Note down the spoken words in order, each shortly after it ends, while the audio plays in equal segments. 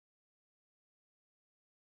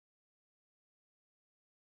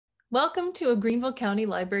Welcome to a Greenville County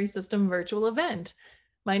Library System virtual event.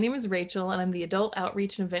 My name is Rachel and I'm the Adult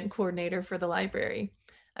Outreach and Event Coordinator for the library.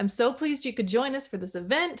 I'm so pleased you could join us for this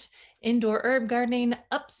event, Indoor Herb Gardening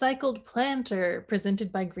Upcycled Planter,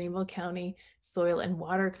 presented by Greenville County Soil and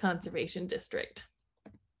Water Conservation District.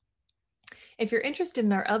 If you're interested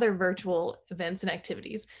in our other virtual events and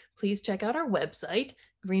activities, please check out our website,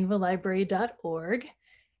 greenvillelibrary.org,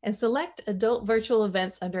 and select Adult Virtual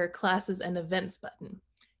Events under Classes and Events button.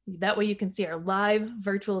 That way you can see our live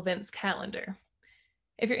virtual events calendar.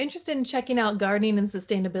 If you're interested in checking out gardening and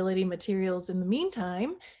sustainability materials in the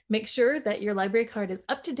meantime, make sure that your library card is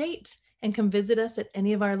up to date and come visit us at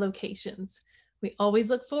any of our locations. We always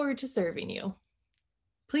look forward to serving you.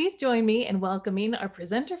 Please join me in welcoming our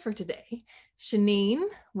presenter for today, Chaneen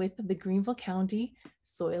with the Greenville County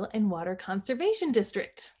Soil and Water Conservation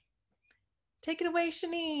District. Take it away,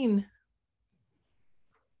 Chaneen.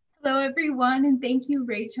 Hello, everyone, and thank you,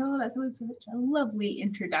 Rachel. That was such a lovely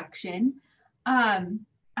introduction. I'm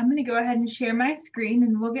going to go ahead and share my screen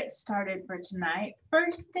and we'll get started for tonight.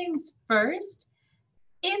 First things first,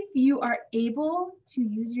 if you are able to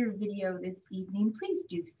use your video this evening, please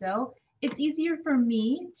do so. It's easier for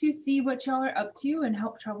me to see what y'all are up to and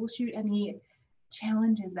help troubleshoot any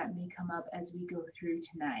challenges that may come up as we go through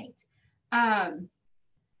tonight.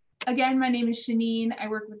 Again, my name is Chaneen. I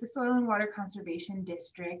work with the Soil and Water Conservation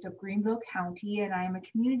District of Greenville County, and I am a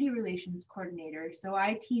community relations coordinator. So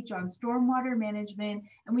I teach on stormwater management,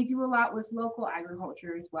 and we do a lot with local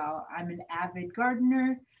agriculture as well. I'm an avid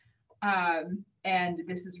gardener, and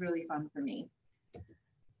this is really fun for me.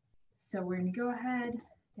 So we're going to go ahead.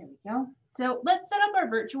 There we go. So let's set up our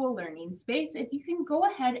virtual learning space. If you can go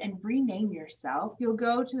ahead and rename yourself, you'll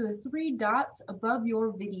go to the 3 dots above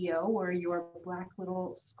your video or your black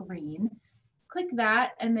little screen. Click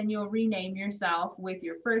that, and then you'll rename yourself with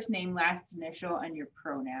your first name, last initial, and your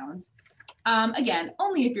pronouns. Again,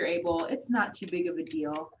 only if you're able. It's not too big of a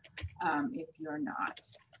deal if you're not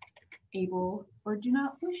able or do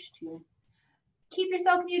not wish to. Keep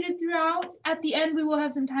yourself muted throughout. At the end, we will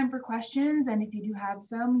have some time for questions. And if you do have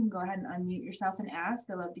some, you can go ahead and unmute yourself and ask.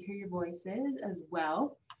 I love to hear your voices as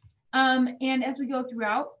well. And as we go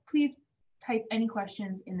throughout, please type any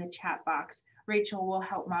questions in the chat box. Rachel will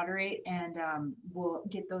help moderate and we'll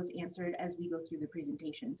get those answered as we go through the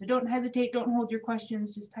presentation. So don't hesitate, don't hold your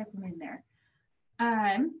questions, just type them in there.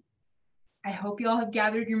 I hope you all have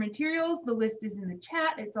gathered your materials. The list is in the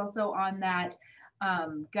chat. It's also on that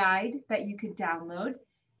guide that you could download.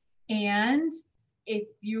 And if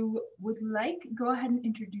you would like, go ahead and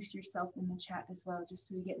introduce yourself in the chat as well, just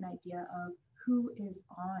so we get an idea of who is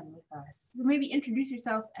on with us. So maybe introduce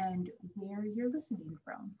yourself and where you're listening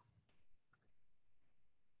from.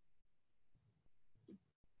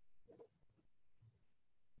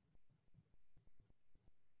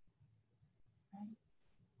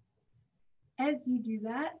 As you do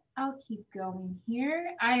that, I'll keep going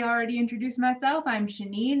here. I already introduced myself. I'm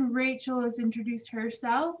Chaneen. Rachel has introduced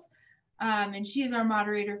herself, and she is our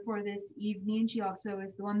moderator for this evening. She also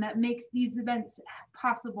is the one that makes these events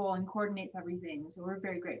possible and coordinates everything. So we're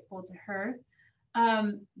very grateful to her.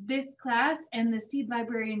 This class and the seed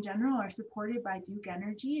library in general are supported by Duke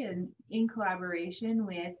Energy and in collaboration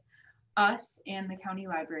with us and the county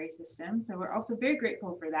library system. So we're also very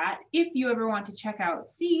grateful for that. If you ever want to check out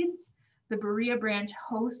seeds, the Berea branch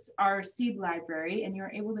hosts our seed library, and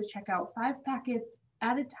you're able to check out 5 packets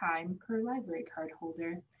at a time per library card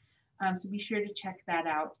holder. So be sure to check that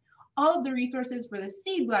out. All of the resources for the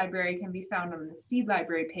seed library can be found on the seed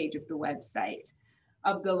library page of the website,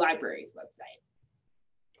 of the library's website.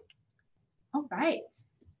 All right.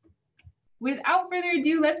 Without further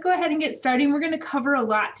ado, let's go ahead and get started. We're going to cover a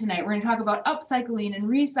lot tonight. We're going to talk about upcycling and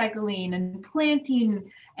recycling and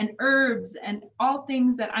planting and herbs and all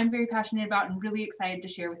things that I'm very passionate about and really excited to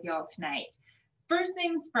share with y'all tonight. First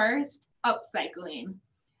things first, upcycling.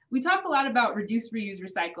 We talk a lot about reduce, reuse,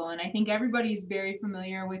 recycle, and I think everybody's very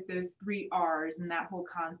familiar with those 3 R's and that whole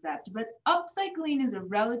concept. But upcycling is a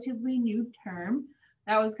relatively new term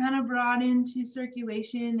that was kind of brought into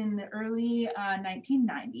circulation in the early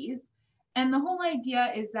 1990s. And the whole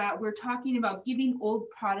idea is that we're talking about giving old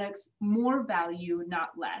products more value,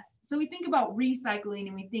 not less. So we think about recycling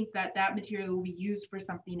and we think that that material will be used for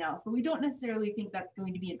something else, but we don't necessarily think that's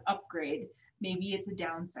going to be an upgrade. Maybe it's a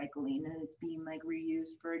downcycling and it's being like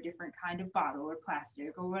reused for a different kind of bottle or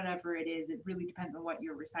plastic or whatever it is. It really depends on what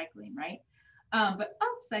you're recycling, right? But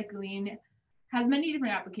upcycling has many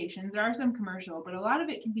different applications. There are some commercial, but a lot of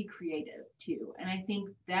it can be creative too. And I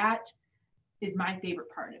think that is my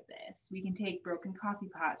favorite part of this. We can take broken coffee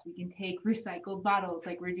pots, we can take recycled bottles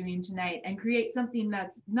like we're doing tonight and create something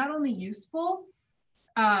that's not only useful,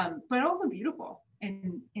 but also beautiful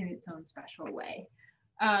in its own special way.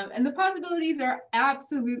 And the possibilities are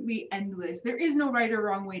absolutely endless. There is no right or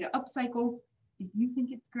wrong way to upcycle. If you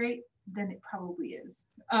think it's great, then it probably is.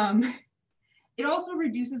 It also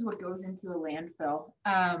reduces what goes into the landfill.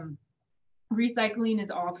 Recycling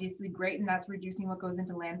is obviously great, and that's reducing what goes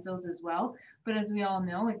into landfills as well. But as we all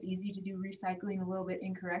know, it's easy to do recycling a little bit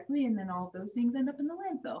incorrectly, and then all of those things end up in the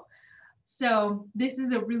landfill. So this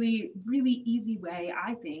is a really, really easy way,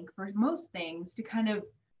 I think, for most things to kind of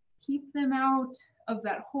keep them out of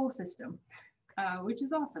that whole system, which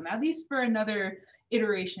is awesome, at least for another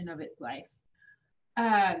iteration of its life.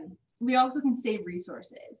 We also can save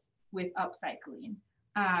resources with upcycling.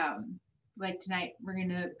 Like tonight, we're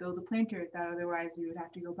gonna build a planter that otherwise we would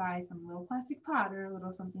have to go buy some little plastic pot or a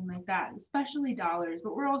little something like that, especially dollars,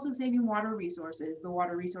 but we're also saving water resources, the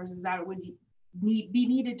water resources that would be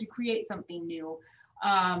needed to create something new.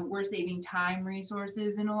 We're saving time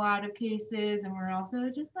resources in a lot of cases, and we're also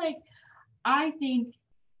just like, I think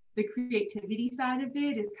the creativity side of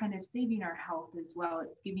it is kind of saving our health as well.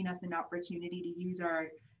 It's giving us an opportunity to use our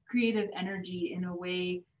creative energy in a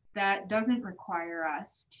way that doesn't require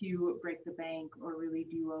us to break the bank or really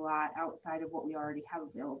do a lot outside of what we already have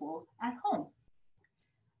available at home.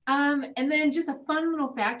 And then just a fun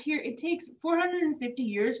little fact here, it takes 450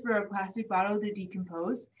 years for a plastic bottle to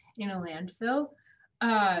decompose in a landfill.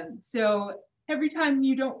 So every time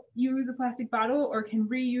you don't use a plastic bottle or can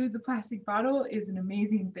reuse a plastic bottle is an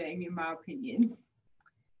amazing thing, in my opinion.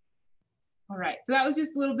 All right, so that was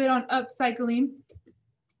just a little bit on upcycling.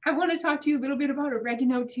 I want to talk to you a little bit about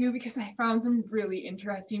oregano too, because I found some really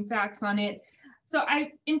interesting facts on it. So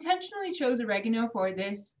I intentionally chose oregano for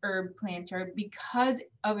this herb planter because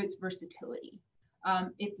of its versatility.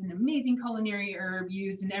 It's an amazing culinary herb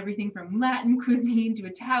used in everything from Latin cuisine to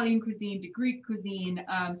Italian cuisine to Greek cuisine.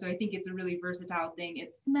 So I think it's a really versatile thing.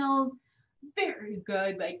 It smells very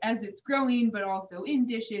good, like as it's growing, but also in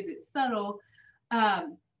dishes. It's subtle,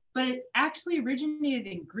 but it's actually originated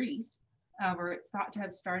in Greece, where it's thought to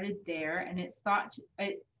have started there, and it's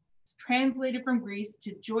translated from Greece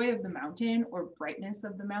to joy of the mountain or brightness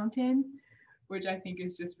of the mountain, which I think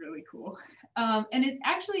is just really cool. And it's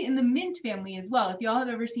actually in the mint family as well. If y'all have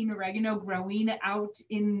ever seen oregano growing out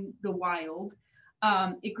in the wild,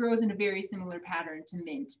 it grows in a very similar pattern to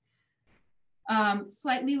mint.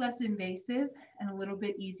 Slightly less invasive and a little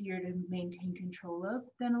bit easier to maintain control of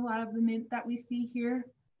than a lot of the mint that we see here,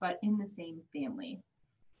 but in the same family,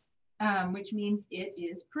 which means it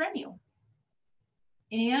is perennial.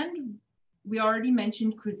 And we already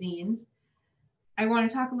mentioned cuisines. I want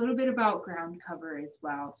to talk a little bit about ground cover as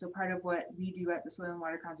well. So part of what we do at the Soil and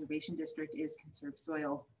Water Conservation District is conserve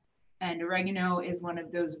soil. And oregano is one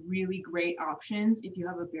of those really great options if you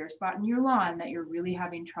have a bare spot in your lawn that you're really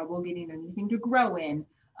having trouble getting anything to grow in.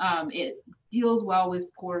 It deals well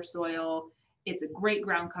with poor soil. It's a great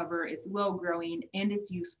ground cover. It's low growing and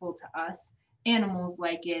it's useful to us. Animals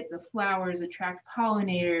like it. The flowers attract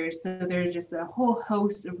pollinators. So there's just a whole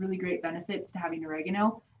host of really great benefits to having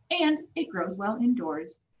oregano, and it grows well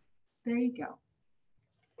indoors. There you go.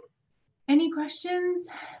 Any questions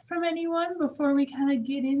from anyone before we kind of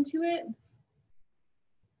get into it?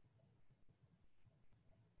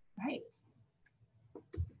 Right.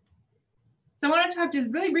 So I want to talk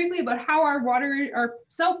just really briefly about how our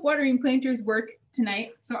self-watering planters work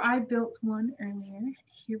tonight. So I built one earlier.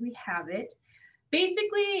 Here we have it.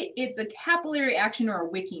 Basically, it's a capillary action or a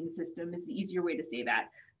wicking system is the easier way to say that.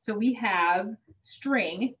 So we have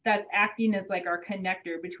string that's acting as like our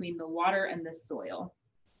connector between the water and the soil.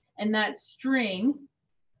 And that string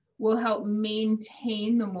will help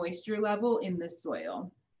maintain the moisture level in the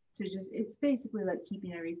soil. So it's basically like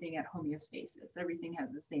keeping everything at homeostasis. Everything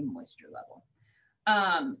has the same moisture level.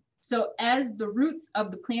 So as the roots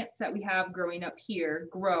of the plants that we have growing up here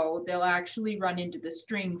grow, they'll actually run into the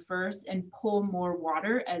string first and pull more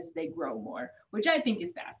water as they grow more, which I think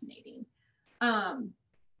is fascinating.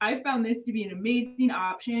 I found this to be an amazing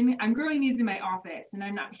option. I'm growing these in my office and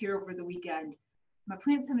I'm not here over the weekend. My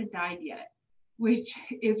plants haven't died yet, which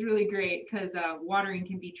is really great because watering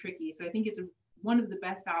can be tricky. So I think it's one of the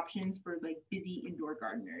best options for like busy indoor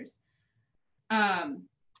gardeners.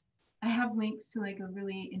 I have links to like a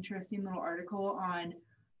really interesting little article on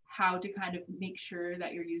how to kind of make sure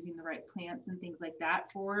that you're using the right plants and things like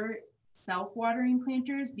that for self-watering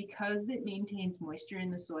planters, because it maintains moisture in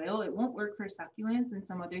the soil. It won't work for succulents and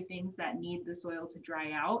some other things that need the soil to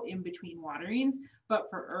dry out in between waterings, but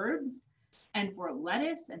for herbs and for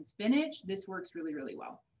lettuce and spinach, this works really, really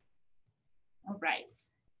well. All right.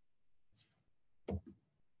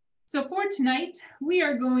 So for tonight, we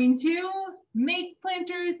are going to make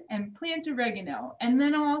planters and plant oregano. And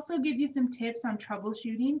then I'll also give you some tips on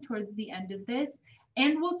troubleshooting towards the end of this.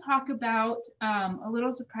 And we'll talk about a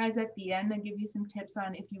little surprise at the end and give you some tips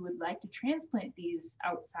on if you would like to transplant these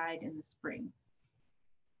outside in the spring.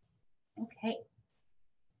 Okay.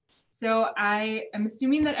 So I am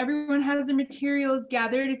assuming that everyone has their materials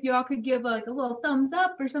gathered. If you all could give like a little thumbs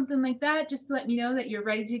up or something like that, just to let me know that you're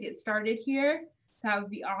ready to get started here. That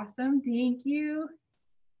would be awesome. Thank you.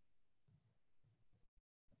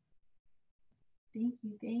 Thank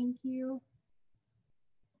you, thank you.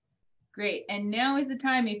 Great, and now is the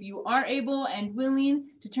time if you are able and willing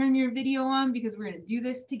to turn your video on because we're gonna do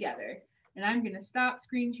this together. And I'm gonna stop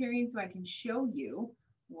screen sharing so I can show you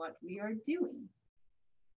what we are doing.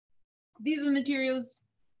 These are the materials.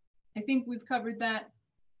 I think we've covered that.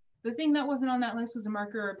 The thing that wasn't on that list was a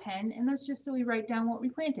marker or a pen, and that's just so we write down what we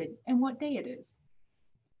planted and what day it is.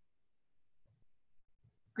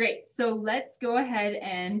 Great, so let's go ahead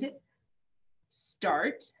and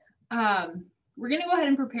start. We're gonna go ahead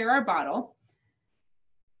and prepare our bottle,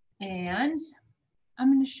 and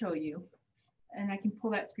I'm gonna show you, and I can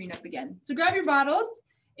pull that screen up again. So grab your bottles.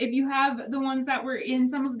 If you have the ones that were in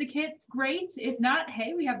some of the kits, great. If not,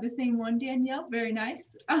 hey, we have the same one, Danielle, very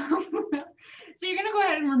nice. So you're gonna go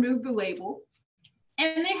ahead and remove the label.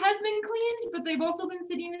 And they have been cleaned, but they've also been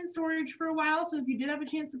sitting in storage for a while. So if you did have a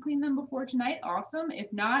chance to clean them before tonight, awesome.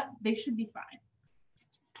 If not, they should be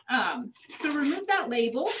fine. So remove that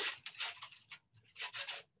label.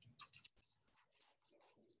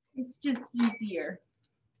 It's just easier.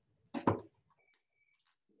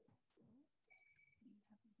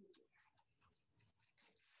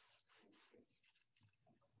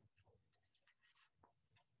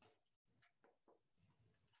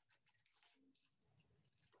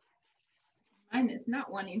 Mine is not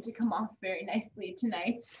wanting to come off very nicely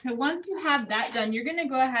tonight. So once you have that done, you're gonna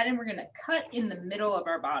go ahead and we're gonna cut in the middle of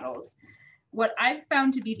our bottles. What I've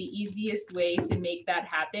found to be the easiest way to make that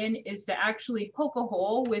happen is to actually poke a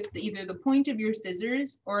hole with either the point of your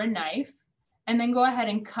scissors or a knife, and then go ahead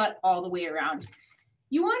and cut all the way around.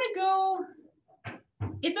 You wanna go,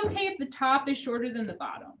 it's okay if the top is shorter than the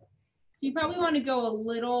bottom. So you probably wanna go a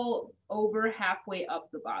little over halfway up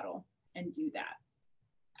the bottle and do that.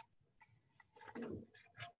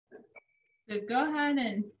 So go ahead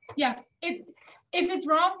and yeah, if it's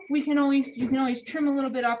wrong, you can always trim a little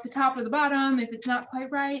bit off the top or the bottom. If it's not quite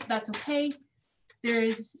right, that's okay. There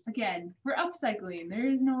is, again, we're upcycling. There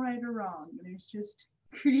is no right or wrong. There's just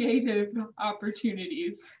creative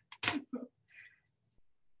opportunities.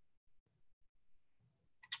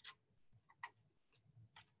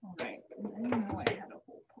 All right, I don't know why I had a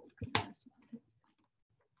whole poke in this one.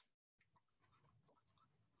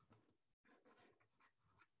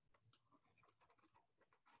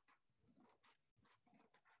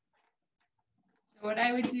 So what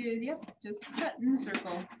I would do is, yep, just cut in a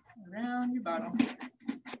circle around your bottle.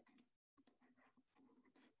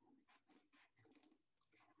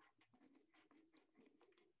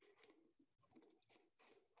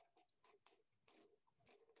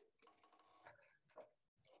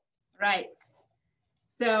 Right.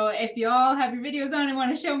 So if you all have your videos on and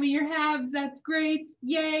want to show me your halves, that's great.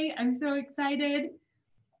 Yay, I'm so excited.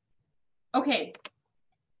 Okay,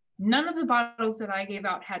 none of the bottles that I gave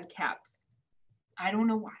out had caps. I don't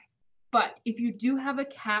know why. But if you do have a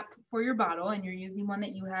cap for your bottle and you're using one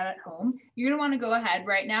that you had at home, you're gonna wanna go ahead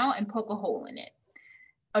right now and poke a hole in it.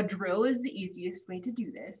 A drill is the easiest way to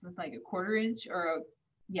do this with like a 1/4 inch or a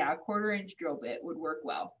 1/4 inch drill bit would work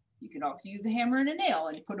well. You can also use a hammer and a nail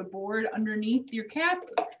and put a board underneath your cap.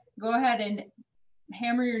 Go ahead and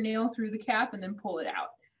hammer your nail through the cap and then pull it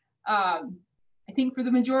out. I think for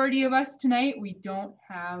the majority of us tonight, we don't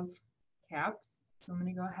have caps. So I'm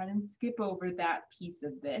gonna go ahead and skip over that piece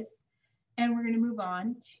of this. And we're gonna move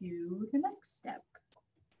on to the next step.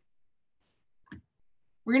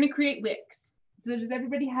 We're gonna create wicks. So does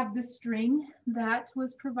everybody have the string that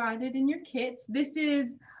was provided in your kits? This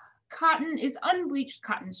is cotton, is unbleached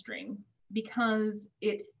cotton string because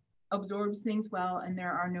it absorbs things well and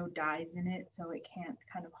there are no dyes in it, so it can't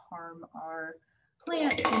kind of harm our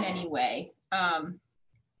plants in any way.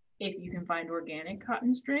 If you can find organic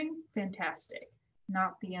cotton string, fantastic.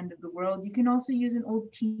 Not the end of the world. You can also use an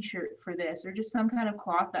old t-shirt for this or just some kind of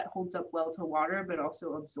cloth that holds up well to water but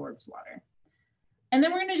also absorbs water. And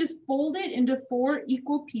then we're going to just fold it into 4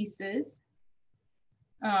 equal pieces,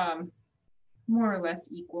 more or less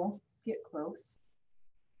equal, get close.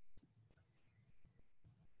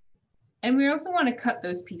 And we also want to cut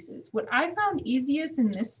those pieces. What I found easiest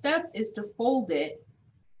in this step is to fold it,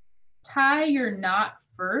 tie your knot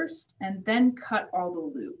first and then cut all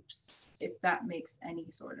the loops, if that makes any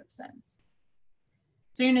sort of sense.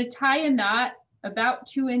 So you're going to tie a knot about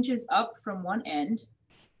 2 inches up from one end,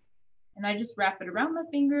 and I just wrap it around my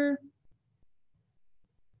finger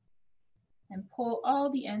and pull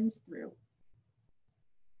all the ends through.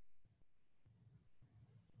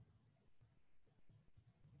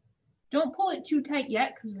 Don't pull it too tight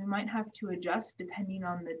yet because we might have to adjust depending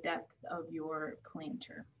on the depth of your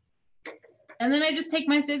planter. And then I just take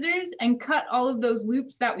my scissors and cut all of those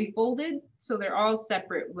loops that we folded so they're all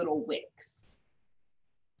separate little wicks.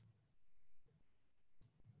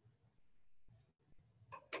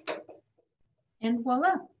 And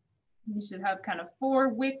voila, you should have kind of 4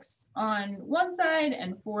 wicks on one side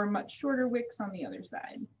and 4 much shorter wicks on the other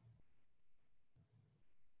side.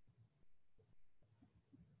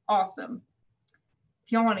 Awesome.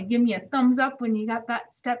 If y'all want to give me a thumbs up when you got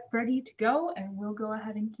that step ready to go, and we'll go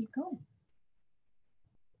ahead and keep going.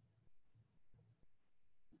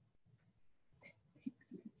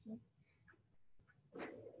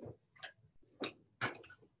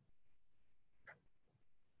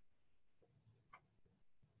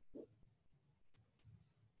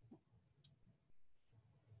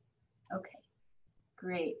 Okay,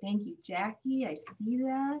 great. Thank you, Jackie. I see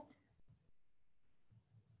that.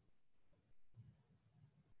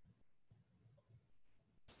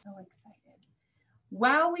 So excited.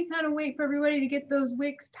 While we kind of wait for everybody to get those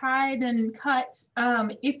wicks tied and cut,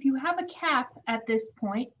 if you have a cap at this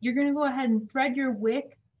point, you're going to go ahead and thread your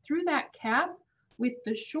wick through that cap with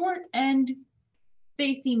the short end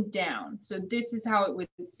facing down. So this is how it would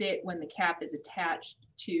sit when the cap is attached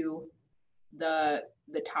to the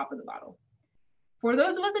top of the bottle. For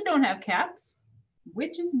those of us that don't have caps,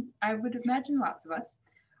 which is, I would imagine, lots of us,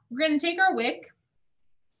 we're going to take our wick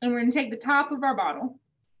and we're going to take the top of our bottle,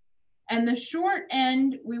 and the short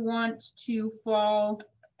end we want to fall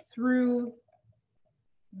through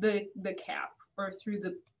the cap or through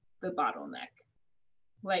the bottleneck,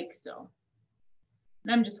 like so.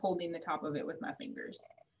 And I'm just holding the top of it with my fingers.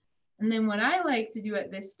 And then what I like to do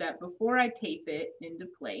at this step before I tape it into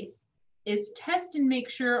place is test and make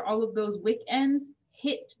sure all of those wick ends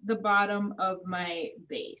hit the bottom of my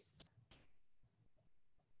base.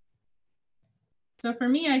 So for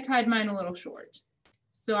me, I tied mine a little short.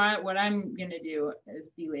 So what I'm gonna do is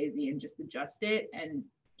be lazy and just adjust it and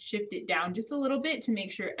shift it down just a little bit to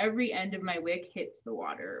make sure every end of my wick hits the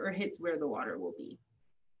water or hits where the water will be.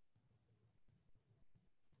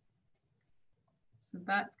 So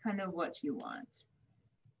that's kind of what you want.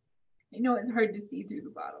 I know it's hard to see through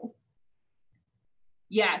the bottle.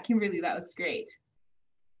 Yeah, Kimberly, that looks great.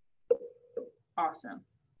 Awesome.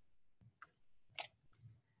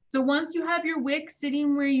 So once you have your wick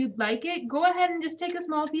sitting where you'd like it, go ahead and just take a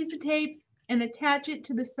small piece of tape and attach it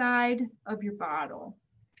to the side of your bottle.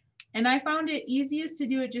 And I found it easiest to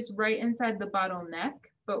do it just right inside the bottleneck,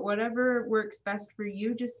 but whatever works best for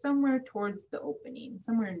you, just somewhere towards the opening,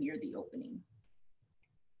 somewhere near the opening.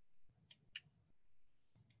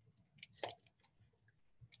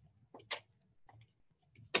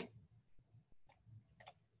 I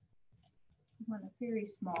want a very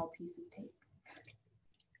small piece of tape.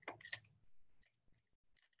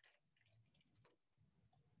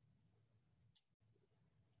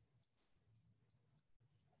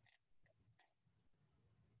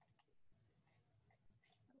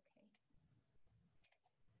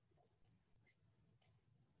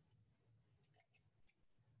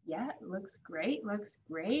 Yeah, it looks great, looks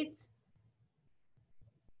great.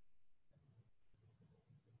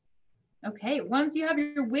 Okay, once you have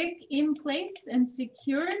your wick in place and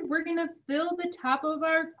secured, we're gonna fill the top of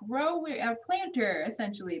our planter,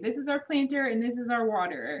 essentially. This is our planter and this is our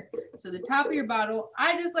waterer. So the top of your bottle,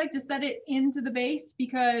 I just like to set it into the base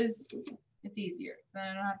because it's easier, then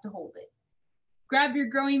I don't have to hold it. Grab your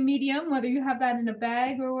growing medium, whether you have that in a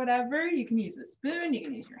bag or whatever. You can use a spoon, you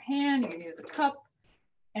can use your hand, you can use a cup,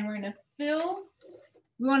 and we're gonna fill.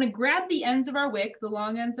 We wanna grab the ends of our wick, the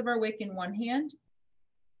long ends of our wick in one hand,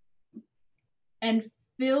 and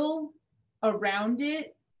fill around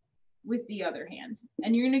it with the other hand.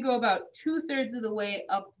 And you're gonna go about 2/3 of the way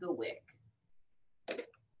up the wick.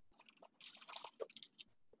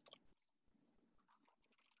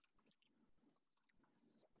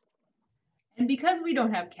 And because we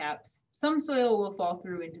don't have caps, some soil will fall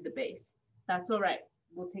through into the base. That's all right.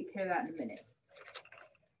 We'll take care of that in a minute.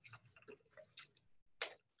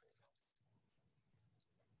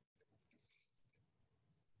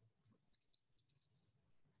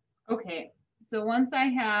 Okay, so once I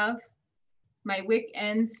have my wick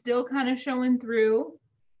ends still kind of showing through,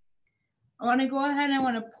 I want to go ahead and I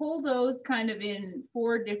want to pull those kind of in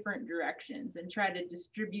 4 different directions and try to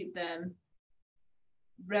distribute them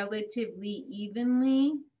relatively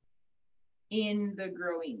evenly in the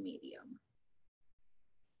growing medium.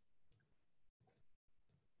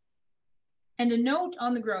 And a note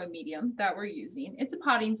on the growing medium that we're using, it's a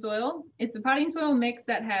potting soil. It's a potting soil mix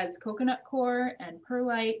that has coconut coir and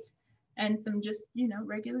perlite and some just, you know,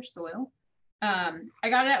 regular soil. I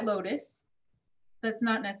got it at Lotus. That's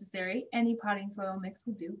not necessary. Any potting soil mix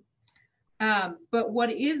will do. But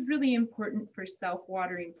what is really important for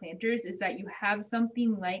self-watering planters is that you have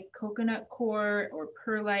something like coconut coir or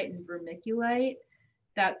perlite and vermiculite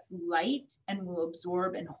that's light and will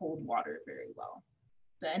absorb and hold water very well.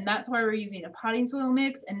 And that's why we're using a potting soil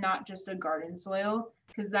mix and not just a garden soil,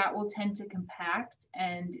 because that will tend to compact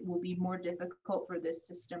and it will be more difficult for this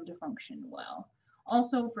system to function well.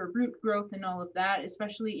 Also for root growth and all of that,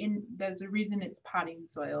 especially in, there's a reason it's potting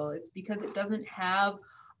soil. It's because it doesn't have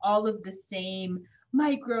all of the same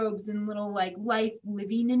microbes and little like life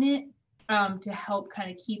living in it to help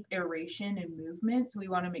kind of keep aeration and movement. So we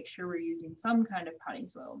want to make sure we're using some kind of potting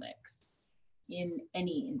soil mix in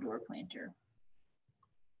any indoor planter.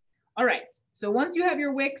 All right, so once you have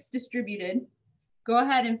your wicks distributed, go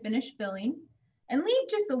ahead and finish filling and leave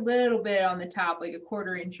just a little bit on the top, like a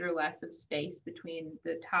 1/4 inch or less of space between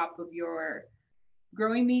the top of your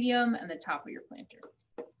growing medium and the top of your planter.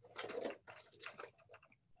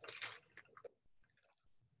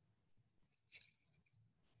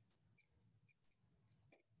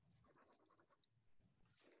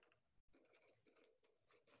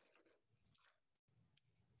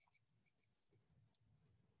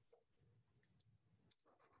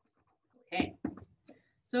 Okay,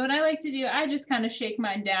 so what I like to do, I just kind of shake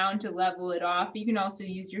mine down to level it off. You can also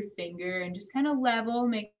use your finger and just kind of level,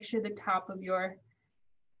 make sure the top of your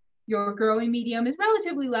growing medium is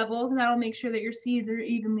relatively level, and that'll make sure that your seeds are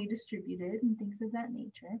evenly distributed and things of that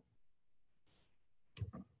nature.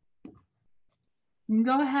 You can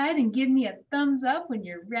go ahead and give me a thumbs up when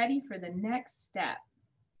you're ready for the next step.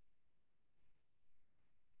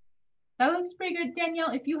 That looks pretty good.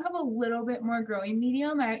 Danielle, if you have a little bit more growing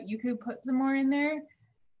medium, you could put some more in there.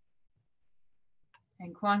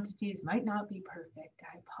 And quantities might not be perfect.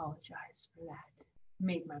 I apologize for that.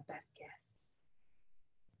 Made my best guess.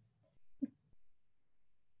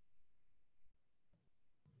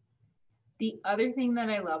 The other thing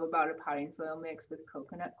that I love about a potting soil mix with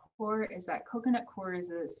coconut coir is that coconut coir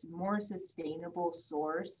is a more sustainable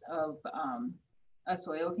source of a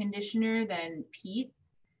soil conditioner than peat.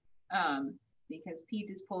 Because peat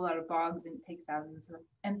is pulled out of bogs and it takes thousands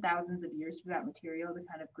and thousands of years for that material to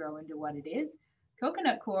kind of grow into what it is.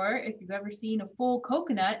 Coconut coir, if you've ever seen a full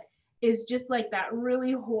coconut, is just like that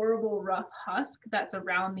really horrible rough husk that's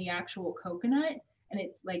around the actual coconut, and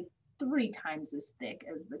it's like 3 times as thick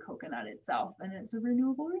as the coconut itself, and it's a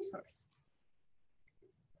renewable resource.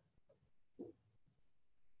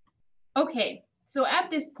 Okay, so at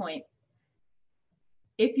this point,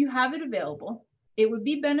 if you have it available, it would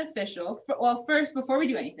be beneficial for, well, first, before we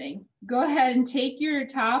do anything, go ahead and take your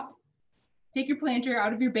planter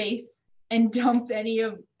out of your base and dump any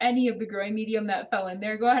of the growing medium that fell in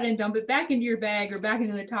there. Go ahead and dump it back into your bag or back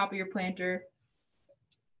into the top of your planter.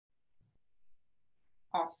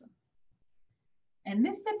 Awesome. And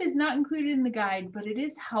this step is not included in the guide, but it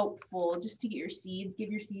is helpful just to get your seeds,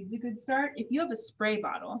 give your seeds a good start. If you have a spray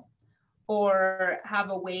bottle, or have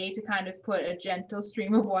a way to kind of put a gentle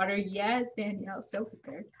stream of water. Yes, Danielle, so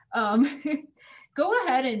prepared. Go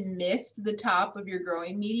ahead and mist the top of your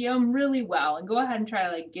growing medium really well, and go ahead and try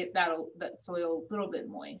to like get that soil a little bit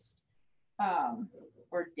moist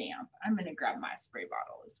or damp. I'm gonna grab my spray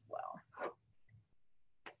bottle as well.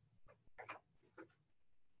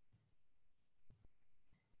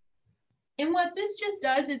 And what this just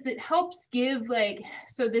does is it helps give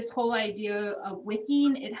so this whole idea of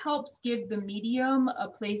wicking, it helps give the medium a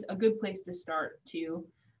good place to start too.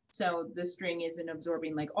 So the string isn't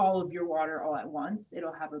absorbing like all of your water all at once.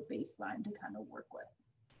 It'll have a baseline to kind of work with.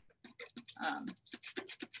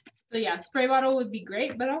 So yeah, spray bottle would be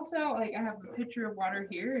great, but also like I have a pitcher of water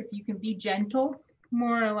here. If you can be gentle,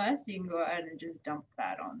 more or less, you can go ahead and just dump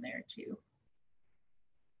that on there too.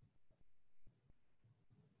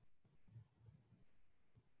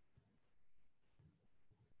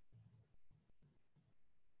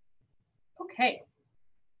 Okay.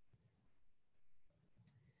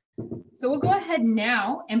 So we'll go ahead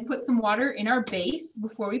now and put some water in our base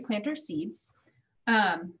before we plant our seeds.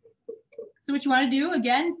 So what you want to do,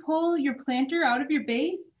 again, pull your planter out of your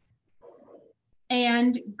base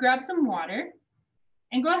and grab some water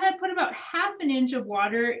And go ahead, put about ½ inch of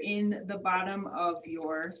water in the bottom of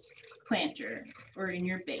your planter or in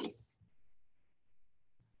your base.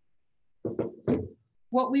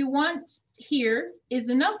 What we want here is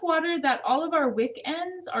enough water that all of our wick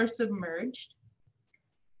ends are submerged,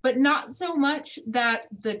 but not so much that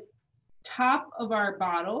the top of our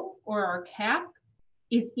bottle or our cap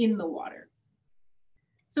is in the water.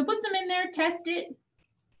 So put some in there, test it.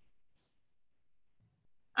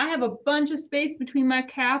 I have a bunch of space between my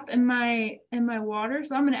cap and my water,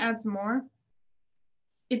 so I'm going to add some more.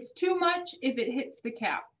 It's too much if it hits the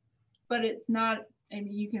cap, but it's not,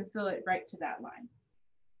 and you can fill it right to that line.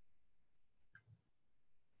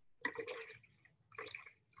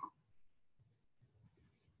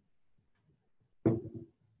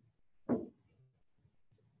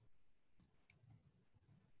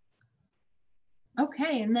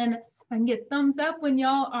 Okay, and then I can get thumbs up when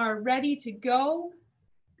y'all are ready to go.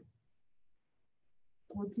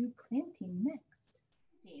 We'll do planting next.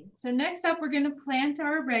 So next up, we're going to plant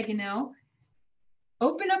our oregano.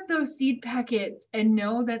 Open up those seed packets and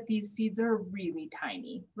know that these seeds are really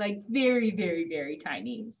tiny, like very, very, very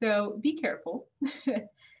tiny. So be careful.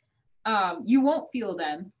 You won't feel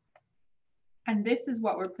them. And this is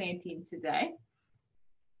what we're planting today.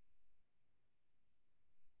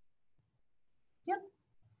 Yep.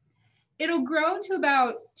 It'll grow to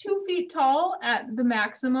about 2 feet tall at the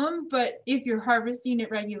maximum, but if you're harvesting it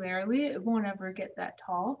regularly, it won't ever get that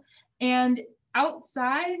tall. And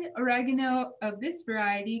outside, oregano of this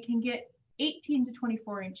variety can get 18 to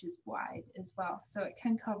 24 inches wide as well. So it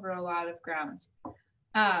can cover a lot of ground.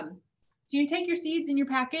 So you take your seeds in your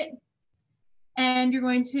packet and you're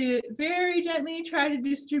going to very gently try to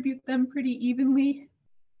distribute them pretty evenly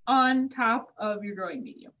on top of your growing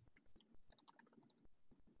medium.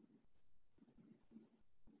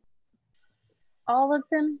 All of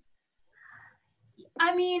them?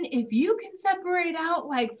 I mean, if you can separate out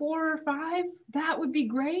like 4 or 5, that would be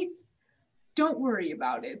great. Don't worry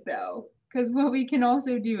about it though, because what we can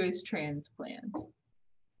also do is transplant.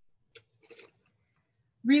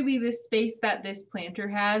 Really, the space that this planter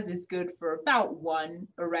has is good for about 1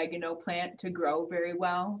 oregano plant to grow very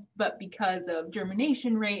well. But because of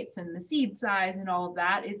germination rates and the seed size and all of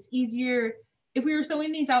that, it's easier. If we were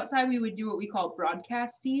sowing these outside, we would do what we call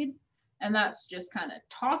broadcast seed. And that's just kind of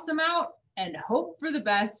toss them out and hope for the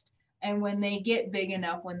best. And when they get big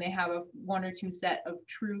enough, when they have a 1 or 2 set of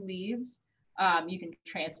true leaves, you can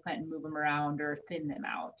transplant and move them around or thin them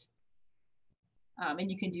out.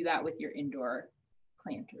 And you can do that with your indoor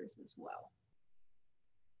planters as well.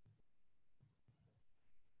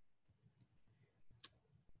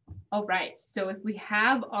 All right, so if we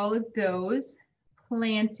have all of those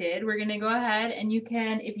planted, we're gonna go ahead and you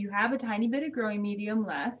can, if you have a tiny bit of growing medium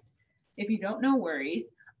left, if you don't, no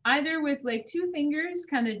worries, either with like 2 fingers,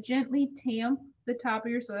 kind of gently tamp the top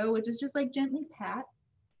of your soil, which is just like gently pat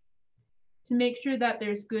to make sure that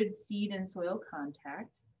there's good seed and soil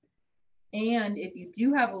contact. And if you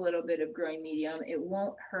do have a little bit of growing medium, it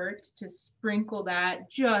won't hurt to sprinkle that,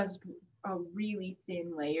 just a really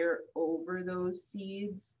thin layer over those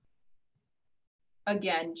seeds.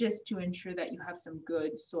 Again, just to ensure that you have some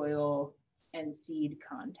good soil and seed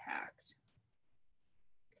contact.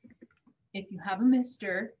 If you have a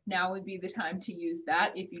mister, now would be the time to use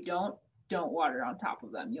that. If you don't water on top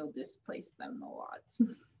of them. You'll displace them a lot.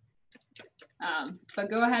 But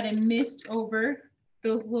go ahead and mist over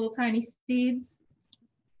those little tiny seeds.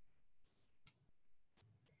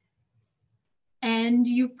 And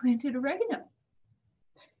you've planted oregano.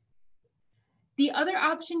 The other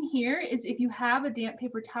option here is if you have a damp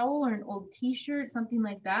paper towel or an old t-shirt, something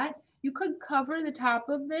like that, you could cover the top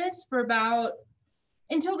of this for about,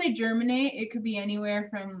 until they germinate. It could be anywhere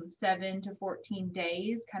from 7 to 14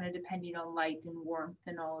 days, kind of depending on light and warmth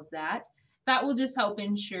and all of that. That will just help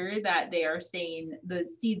ensure that they are staying, the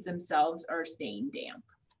seeds themselves are staying damp.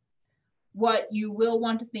 What you will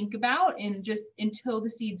want to think about, and just until the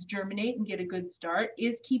seeds germinate and get a good start,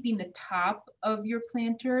 is keeping the top of your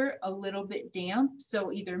planter a little bit damp.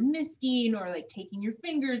 So either misting or like taking your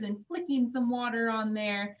fingers and flicking some water on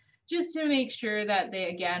there, just to make sure that they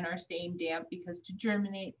again are staying damp, because to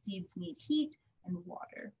germinate, seeds need heat and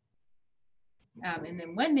water. And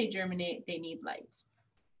then when they germinate, they need light.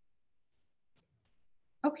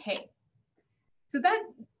 Okay, so that,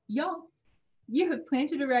 y'all, you have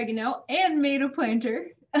planted oregano and made a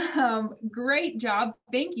planter. Great job.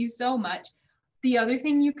 Thank you so much. The other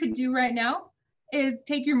thing you could do right now is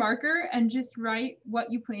take your marker and just write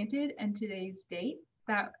what you planted and today's date.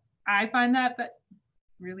 That, I find that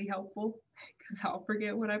really helpful because I'll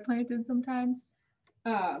forget what I planted sometimes.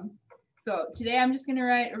 So today I'm just going to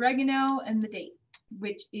write oregano and the date.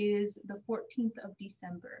 which is the 14th of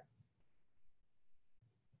December.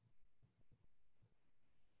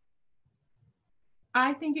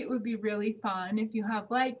 I think it would be really fun if you have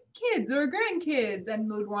like kids or grandkids and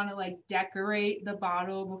would want to like decorate the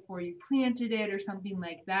bottle before you planted it or something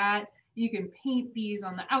like that. You can paint these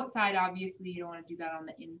on the outside. Obviously, you don't want to do that on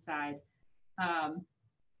the inside.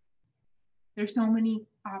 There's so many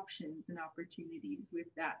options and opportunities with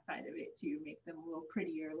that side of it to make them a little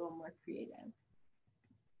prettier, a little more creative.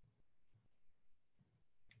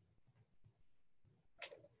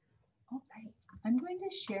 All right, I'm going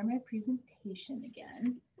to share my presentation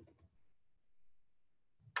again.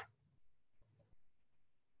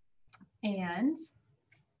 And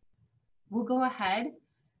we'll go ahead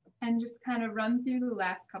and just kind of run through the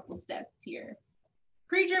last couple steps here.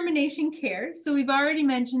 Pre-germination care. So we've already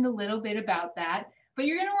mentioned a little bit about that, but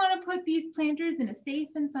you're going to want to put these planters in a safe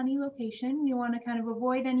and sunny location. You want to kind of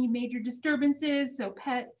avoid any major disturbances, so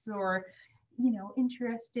pets or, you know,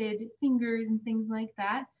 interested fingers and things like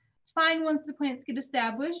that. It's fine once the plants get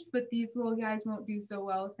established, but these little guys won't do so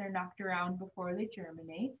well if they're knocked around before they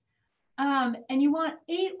germinate. And you want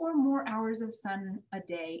 8 or more hours of sun a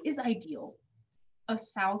day is ideal. A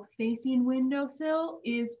south-facing windowsill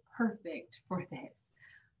is perfect for this.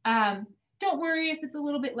 Don't worry if it's a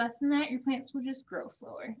little bit less than that, your plants will just grow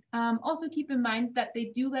slower. Also keep in mind that they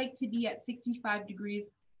do like to be at 65 degrees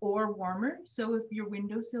or warmer. So if your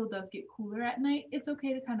windowsill does get cooler at night, it's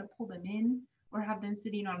okay to kind of pull them in or have them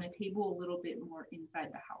sitting on a table a little bit more inside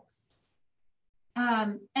the house.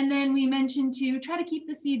 And then we mentioned to try to keep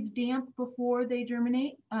the seeds damp before they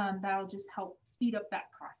germinate. That'll just help speed up that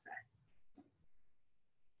process.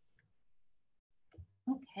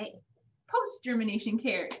 Okay. Post-germination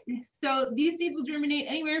care. So these seeds will germinate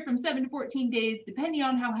anywhere from 7 to 14 days, depending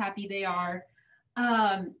on how happy they are.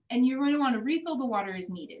 And you're going to want to refill the water as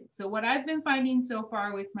needed. So what I've been finding so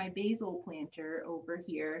far with my basil planter over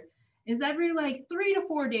here is every like 3 to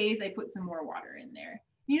 4 days, I put some more water in there.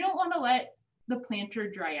 You don't want to let the planter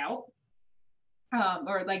dry out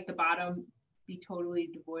or like the bottom be totally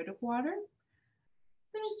devoid of water.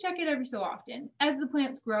 So just check it every so often. As the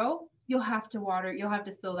plants grow, you'll have to water, you'll have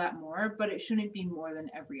to fill that more, but it shouldn't be more than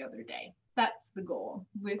every other day. That's the goal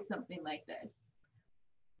with something like this.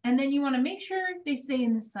 And then you want to make sure they stay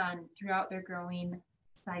in the sun throughout their growing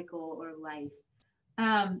cycle or life.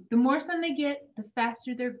 The more sun they get, the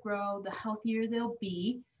faster they'll grow, the healthier they'll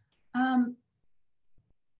be.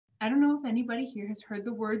 I don't know if anybody here has heard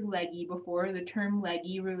the word leggy before, the term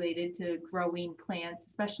leggy related to growing plants,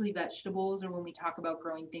 especially vegetables, or when we talk about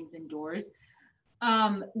growing things indoors.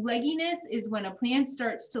 Legginess is when a plant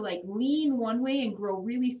starts to like lean one way and grow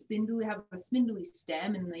really spindly, have a spindly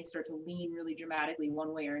stem, and they start to lean really dramatically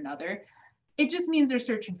one way or another. It just means they're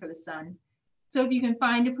searching for the sun. So if you can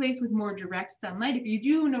find a place with more direct sunlight, if you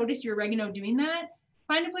do notice your oregano doing that,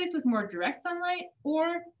 find a place with more direct sunlight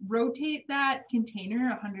or rotate that container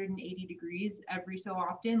 180 degrees every so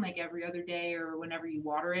often, like every other day or whenever you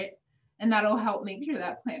water it. And that'll help make sure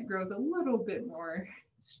that plant grows a little bit more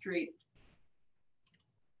straight.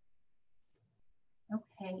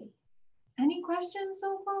 Okay, any questions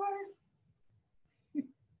so far?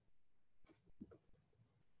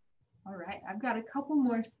 All right, I've got a couple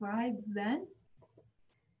more slides then.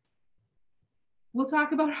 We'll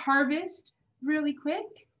talk about harvest really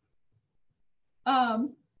quick.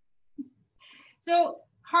 So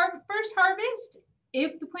first harvest,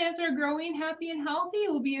 if the plants are growing happy and healthy,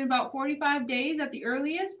 it will be in about 45 days at the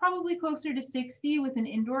earliest, probably closer to 60 with an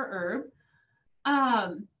indoor herb.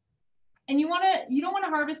 And you don't want to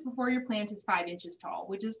harvest before your plant is 5 inches tall,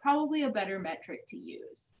 which is probably a better metric to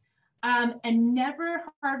use. And never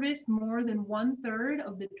harvest more than 1/3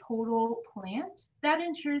 of the total plant. That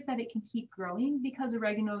ensures that it can keep growing because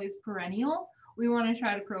oregano is perennial. We want to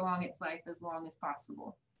try to prolong its life as long as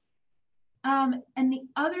possible. And the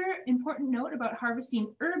other important note about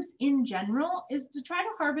harvesting herbs in general is to try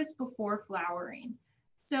to harvest before flowering.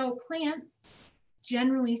 So plants,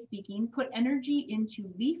 generally speaking, put energy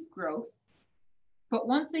into leaf growth, but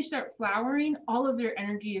once they start flowering, all of their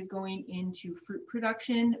energy is going into fruit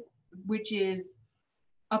production, which is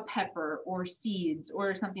a pepper or seeds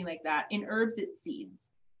or something like that. In herbs, it's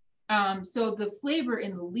seeds. So the flavor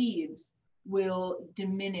in the leaves will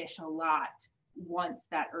diminish a lot once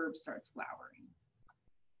that herb starts flowering.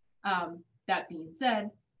 That being said,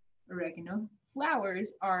 oregano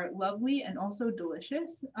flowers are lovely and also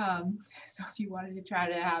delicious. So if you wanted to try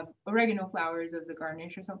to have oregano flowers as a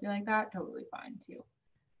garnish or something like that, totally fine too.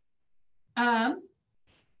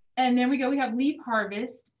 And there we go, we have leaf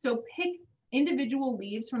harvest. So pick individual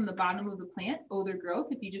leaves from the bottom of the plant, older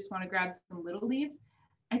growth, if you just want to grab some little leaves.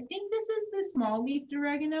 I think this is the small leafed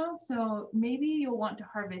oregano, so maybe you'll want to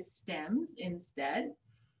harvest stems instead.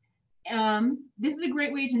 This is a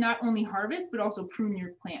great way to not only harvest, but also prune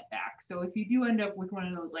your plant back. So if you do end up with one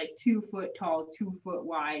of those like 2-foot tall, 2-foot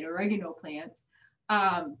wide oregano plants,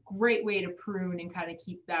 great way to prune and kind of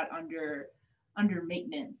keep that under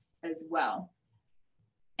maintenance as well.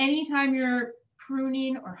 Anytime you're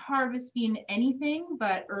pruning or harvesting anything,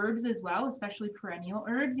 but herbs as well, especially perennial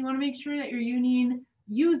herbs, you want to make sure that you're using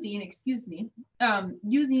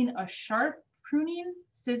a sharp pruning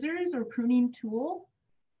scissors or pruning tool,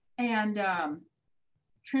 and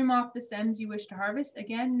trim off the stems you wish to harvest.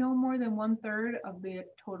 Again, no more than 1/3 of the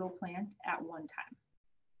total plant at one time.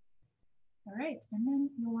 All right, and then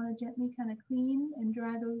you'll want to gently kind of clean and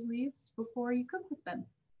dry those leaves before you cook with them.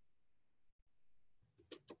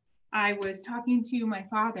 I was talking to my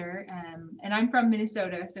father, and I'm from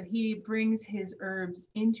Minnesota, so he brings his herbs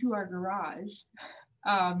into our garage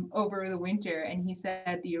over the winter, and he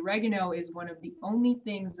said the oregano is one of the only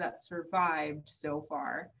things that survived so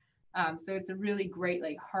far. So it's a really great,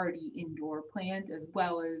 like, hardy indoor plant, as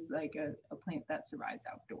well as like a plant that survives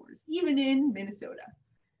outdoors, even in Minnesota,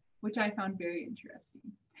 which I found very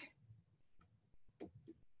interesting.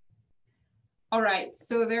 All right,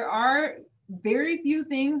 so there are very few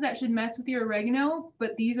things that should mess with your oregano,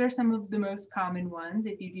 but these are some of the most common ones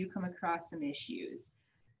if you do come across some issues.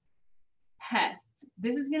 Pests.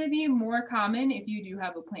 This is going to be more common if you do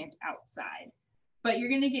have a plant outside, but you're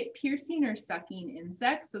going to get piercing or sucking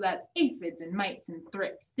insects. So that's aphids and mites and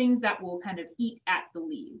thrips, things that will kind of eat at the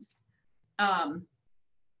leaves. But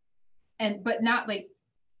not like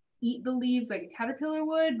eat the leaves like a caterpillar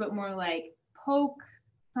would, but more like poke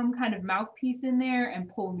some kind of mouthpiece in there and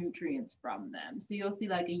pull nutrients from them. So you'll see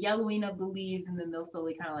like a yellowing of the leaves, and then they'll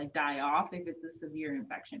slowly kind of like die off if it's a severe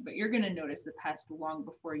infection, but you're going to notice the pest long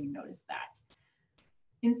before you notice that.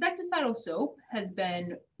 Insecticidal soap has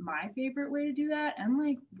been my favorite way to do that, and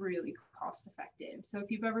like really cost effective. So if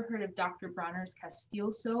you've ever heard of Dr. Bronner's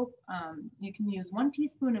Castile soap, you can use 1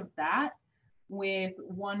 teaspoon of that with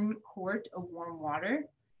 1 quart of warm water.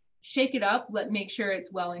 Shake it up, make sure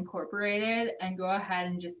it's well incorporated, and go ahead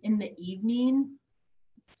and just in the evening,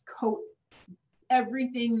 coat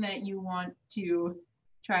everything that you want to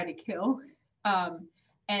try to kill.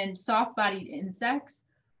 And soft-bodied insects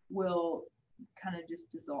will kind of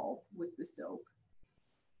just dissolve with the soap.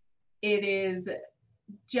 It is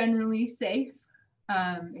generally safe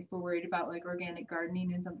if we're worried about like organic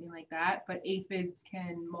gardening and something like that, but aphids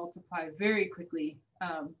can multiply very quickly.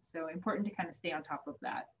 So important to kind of stay on top of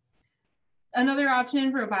that. Another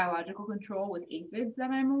option for a biological control with aphids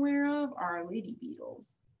that I'm aware of are lady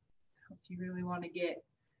beetles. If you really want to get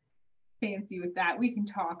fancy with that, we can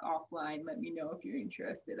talk offline. Let me know if you're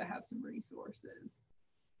interested. I have some resources.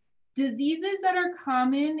 Diseases that are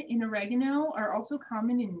common in oregano are also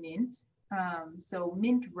common in mint. So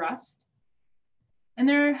mint rust. And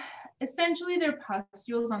they're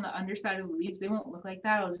pustules on the underside of the leaves. They won't look like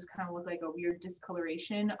that. It'll just kind of look like a weird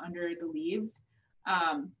discoloration under the leaves.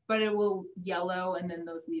 But it will yellow, and then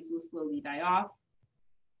those leaves will slowly die off.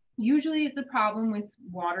 Usually it's a problem with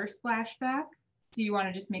water splashback. So you want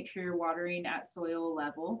to just make sure you're watering at soil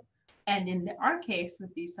level. And in our case,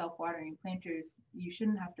 with these self-watering planters, you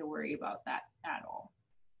shouldn't have to worry about that at all.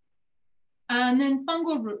 And then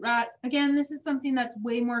fungal root rot. Again, this is something that's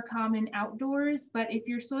way more common outdoors, but if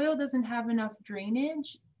your soil doesn't have enough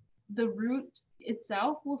drainage, the root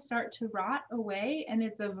itself will start to rot away, and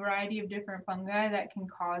it's a variety of different fungi that can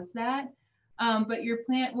cause that. But your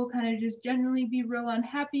plant will kind of just generally be real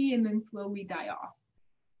unhappy and then slowly die off.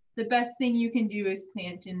 The best thing you can do is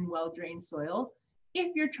plant in well-drained soil.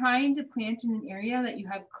 If you're trying to plant in an area that you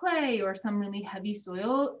have clay or some really heavy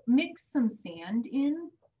soil, mix some sand in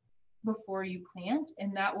before you plant,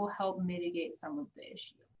 and that will help mitigate some of the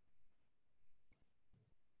issue.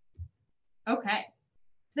 Okay.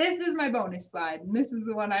 This is my bonus slide, and this is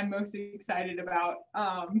the one I'm most excited about.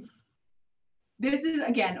 This is,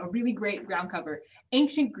 again, a really great ground cover.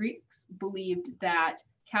 Ancient Greeks believed that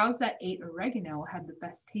cows that ate oregano had the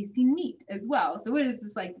best tasting meat as well. So it is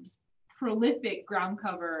this like this prolific ground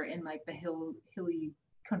cover in like the hilly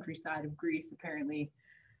countryside of Greece, apparently.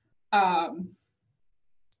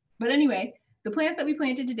 But anyway, the plants that we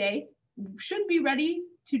planted today should be ready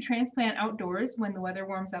to transplant outdoors when the weather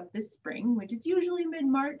warms up this spring, which is usually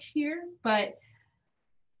mid-March here. But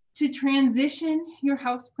to transition your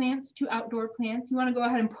house plants to outdoor plants, you want to go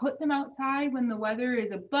ahead and put them outside when the weather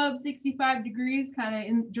is above 65 degrees kind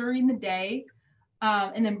of during the day,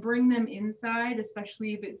 and then bring them inside,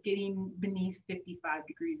 especially if it's getting beneath 55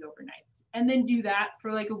 degrees overnight. And then do that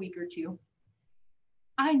for like a week or two.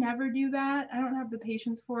 I never do that. I don't have the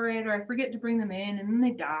patience for it, or I forget to bring them in and then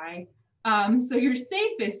they die. So your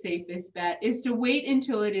safest bet is to wait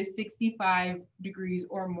until it is 65 degrees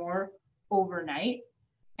or more overnight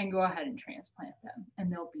and go ahead and transplant them,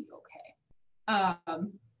 and they'll be okay.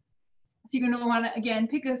 So you're going to want to, again,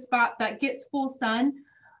 pick a spot that gets full sun.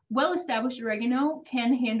 Well-established oregano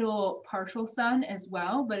can handle partial sun as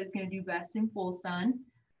well, but it's going to do best in full sun.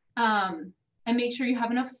 And make sure you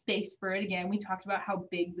have enough space for it. Again, we talked about how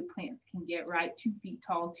big the plants can get, right? 2 feet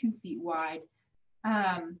tall, 2 feet wide.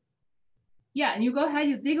 Yeah, and you go ahead,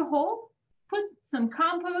 you dig a hole, put some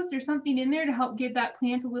compost or something in there to help give that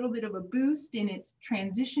plant a little bit of a boost in its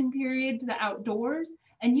transition period to the outdoors,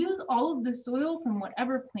 and use all of the soil from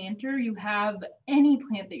whatever planter you have, any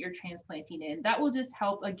plant that you're transplanting in. That will just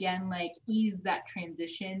help, again, like ease that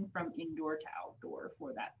transition from indoor to outdoor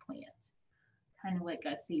for that plant. Kind of like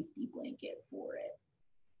a safety blanket for it.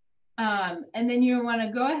 And then you want to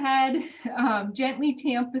go ahead, gently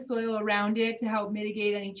tamp the soil around it to help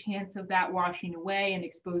mitigate any chance of that washing away and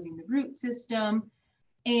exposing the root system,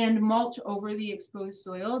 and mulch over the exposed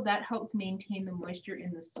soil. That helps maintain the moisture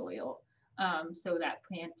in the soil, so that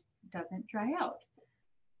plant doesn't dry out.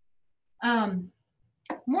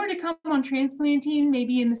 More to come on transplanting,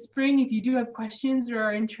 maybe in the spring. If you do have questions or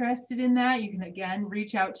are interested in that, you can again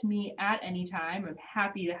reach out to me at any time. I'm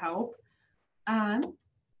happy to help.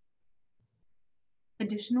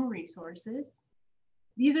 Additional resources.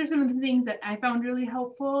 These are some of the things that I found really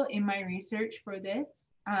helpful in my research for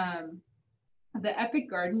this. The Epic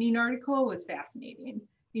Gardening article was fascinating.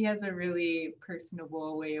 He has a really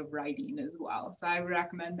personable way of writing as well. So I would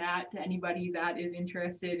recommend that to anybody that is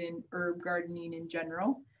interested in herb gardening in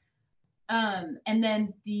general. And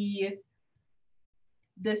then the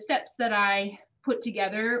steps that I put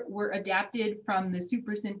together were adapted from the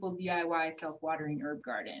Super Simple DIY Self-Watering Herb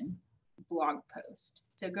Garden blog post.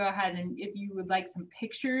 So go ahead, and if you would like some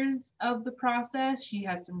pictures of the process, she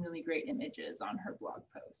has some really great images on her blog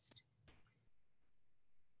post.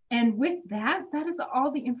 And with that, that is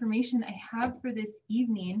all the information I have for this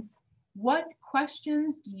evening. What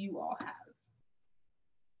questions do you all have?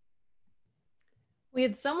 We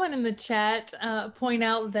had someone in the chat point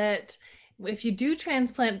out that if you do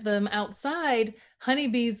transplant them outside,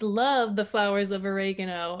 honeybees love the flowers of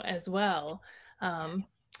oregano as well.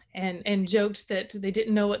 And joked that they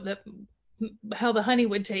didn't know how the honey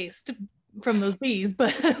would taste from those bees,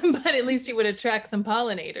 but at least it would attract some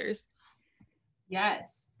pollinators.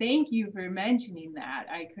 Yes, thank you for mentioning that.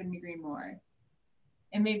 I couldn't agree more.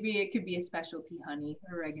 And maybe it could be a specialty honey,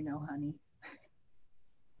 oregano honey.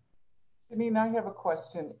 Chaneen, I have a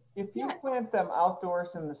question. If you plant them outdoors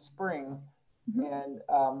in the spring, and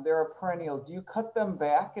they're a perennial, do you cut them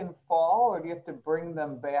back in fall, or do you have to bring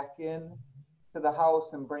them back in to the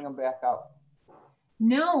house and bring them back out?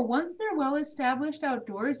 No, once they're well established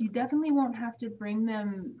outdoors, you definitely won't have to bring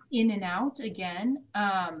them in and out again.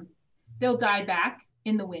 They'll die back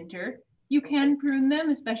in the winter. You can prune them,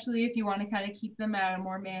 especially if you want to kind of keep them at a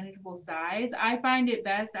more manageable size. I find it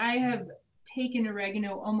best. I have taken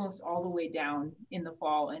oregano almost all the way down in the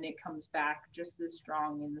fall, and it comes back just as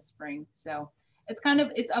strong in the spring. So it's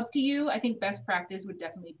up to you. I think best practice would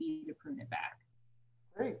definitely be to prune it back.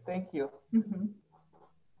 Great, thank you.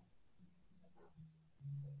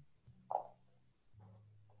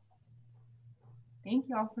 Thank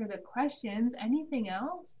you all for the questions. Anything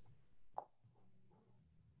else?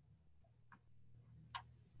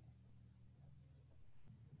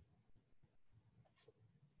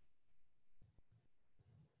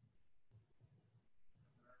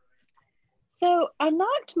 So I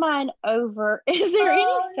knocked mine over. Is there any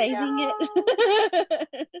saving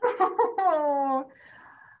it? Oh,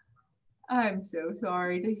 I'm so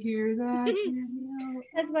sorry to hear that.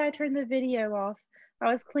 That's why I turned the video off.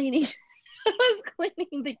 I was cleaning. I was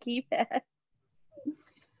cleaning the keypad.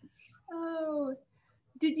 Oh,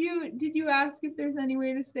 did you ask if there's any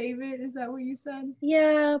way to save it? Is that what you said?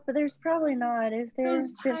 Yeah, but there's probably not, is there?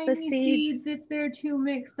 Those tiny seeds, if they're too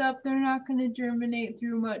mixed up, they're not going to germinate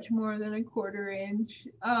through much more than a 1/4 inch.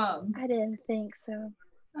 I didn't think so.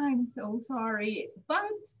 I'm so sorry, but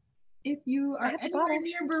if you are anywhere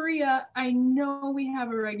near Berea, I know we have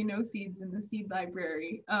oregano seeds in the seed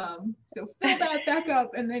library. So fill that back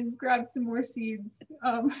up and then grab some more seeds.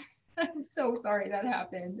 I'm so sorry that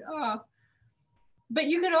happened. But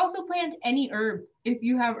you could also plant any herb if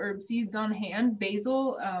you have herb seeds on hand.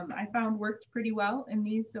 Basil, I found worked pretty well in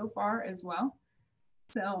these so far as well.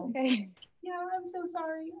 So yeah, I'm so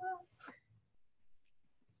sorry.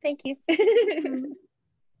 Thank you.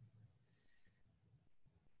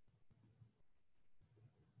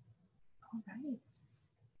 All right.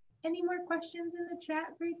 Any more questions in the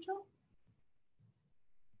chat, Rachel?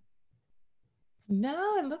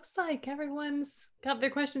 No, it looks like everyone's got their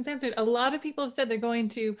questions answered. A lot of people have said they're going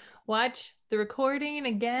to watch the recording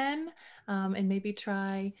again and maybe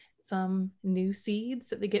try some new seeds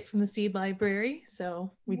that they get from the seed library.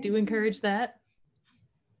 So we do encourage that.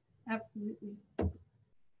 Absolutely.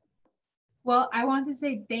 Well, I want to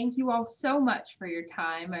say thank you all so much for your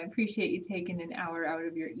time. I appreciate you taking an hour out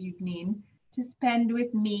of your evening to spend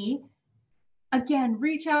with me. Again,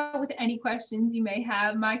 reach out with any questions you may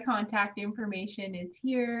have. My contact information is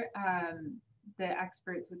here. The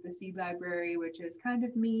experts with the seed library, which is kind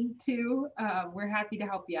of me too. We're happy to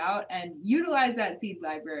help you out and utilize that seed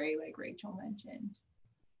library like Rachel mentioned.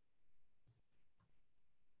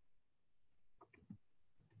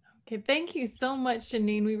 Okay, thank you so much,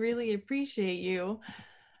 Chaneen. We really appreciate you.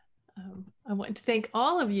 I want to thank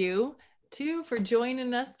all of you too for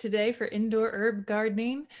joining us today for Indoor Herb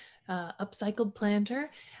Gardening. Upcycled planter.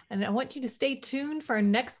 And I want you to stay tuned for our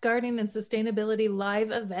next Gardening and Sustainability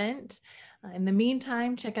live event. In the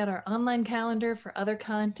meantime, check out our online calendar for other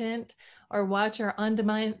content or watch our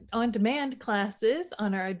on-demand classes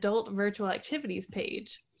on our adult virtual activities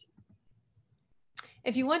page.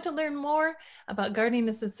 If you want to learn more about gardening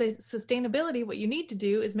and sustainability, what you need to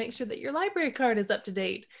do is make sure that your library card is up to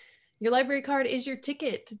date. Your library card is your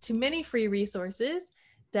ticket to many free resources,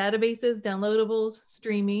 databases, downloadables,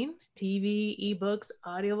 streaming, TV, ebooks,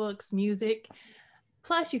 audiobooks, music.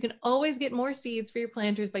 Plus, you can always get more seeds for your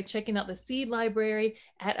planters by checking out the seed library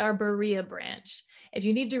at our Berea branch. If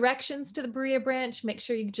you need directions to the Berea branch, make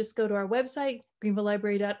sure you just go to our website,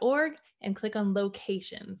 greenvillelibrary.org, and click on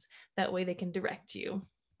locations. That way they can direct you.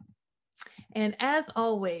 And as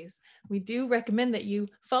always, we do recommend that you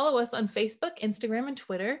follow us on Facebook, Instagram, and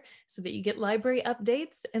Twitter so that you get library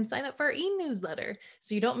updates and sign up for our e-newsletter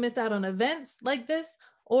so you don't miss out on events like this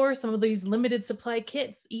or some of these limited supply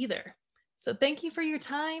kits either. So thank you for your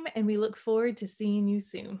time, and we look forward to seeing you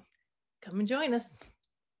soon. Come and join us.